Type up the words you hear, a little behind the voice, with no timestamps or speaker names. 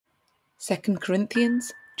2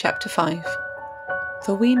 Corinthians chapter 5.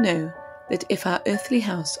 For we know that if our earthly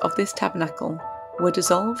house of this tabernacle were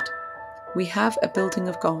dissolved, we have a building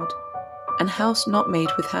of God, an house not made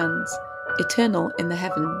with hands, eternal in the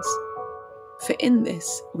heavens. For in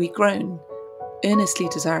this we groan, earnestly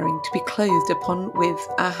desiring to be clothed upon with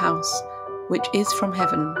our house, which is from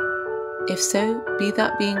heaven. If so be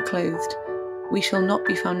that being clothed, we shall not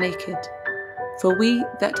be found naked. For we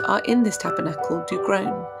that are in this tabernacle do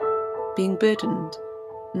groan, being burdened,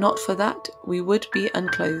 not for that we would be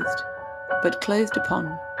unclothed, but clothed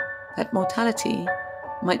upon, that mortality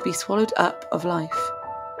might be swallowed up of life.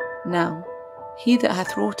 Now, he that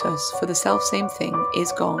hath wrought us for the selfsame thing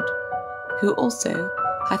is God, who also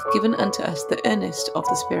hath given unto us the earnest of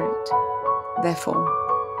the Spirit. Therefore,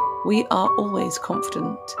 we are always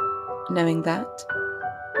confident, knowing that,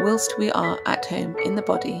 whilst we are at home in the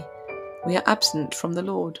body, we are absent from the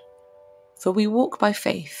Lord. For we walk by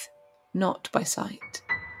faith, not by sight.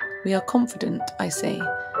 We are confident, I say,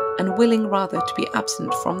 and willing rather to be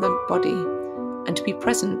absent from the body, and to be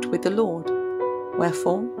present with the Lord.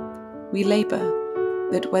 Wherefore, we labour,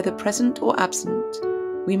 that whether present or absent,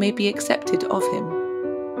 we may be accepted of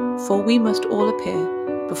him. For we must all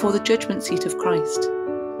appear before the judgment seat of Christ,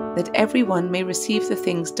 that every one may receive the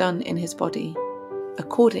things done in his body,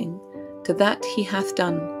 according to that he hath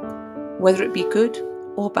done, whether it be good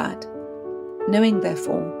or bad. Knowing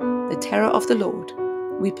therefore the terror of the Lord,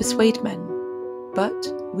 we persuade men, but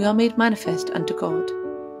we are made manifest unto God,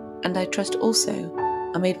 and I trust also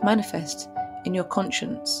are made manifest in your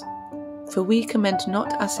conscience. For we commend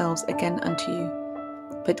not ourselves again unto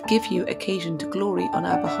you, but give you occasion to glory on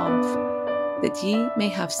our behalf, that ye may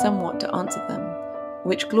have somewhat to answer them,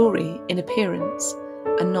 which glory in appearance,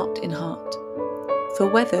 and not in heart. For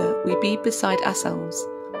whether we be beside ourselves,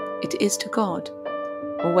 it is to God,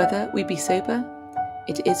 or whether we be sober,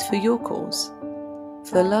 it is for your cause.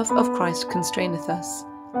 For the love of Christ constraineth us,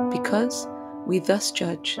 because we thus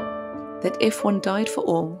judge, that if one died for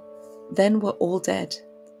all, then were all dead,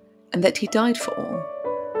 and that he died for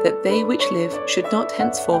all, that they which live should not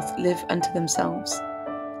henceforth live unto themselves,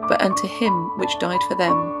 but unto him which died for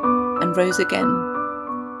them, and rose again.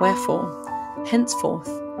 Wherefore, henceforth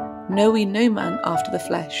know we no man after the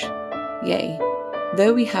flesh. Yea,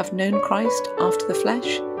 though we have known Christ after the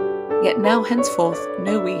flesh, yet now henceforth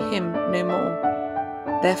know we him no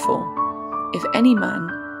more. Therefore, if any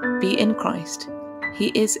man be in Christ, he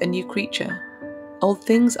is a new creature. Old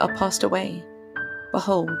things are passed away.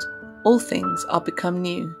 Behold, all things are become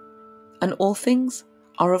new. And all things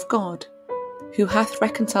are of God, who hath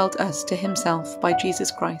reconciled us to himself by Jesus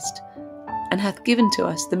Christ, and hath given to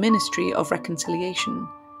us the ministry of reconciliation,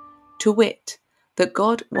 to wit, that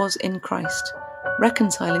God was in Christ,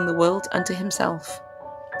 reconciling the world unto himself,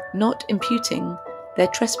 not imputing their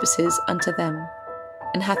trespasses unto them,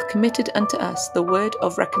 and hath committed unto us the word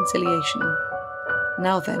of reconciliation.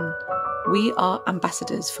 Now then, we are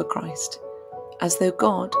ambassadors for Christ, as though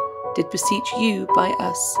God did beseech you by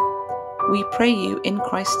us. We pray you in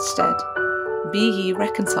Christ's stead, be ye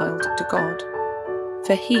reconciled to God.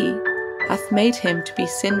 For he hath made him to be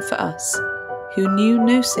sin for us, who knew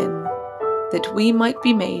no sin, that we might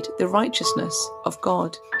be made the righteousness of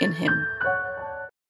God in him.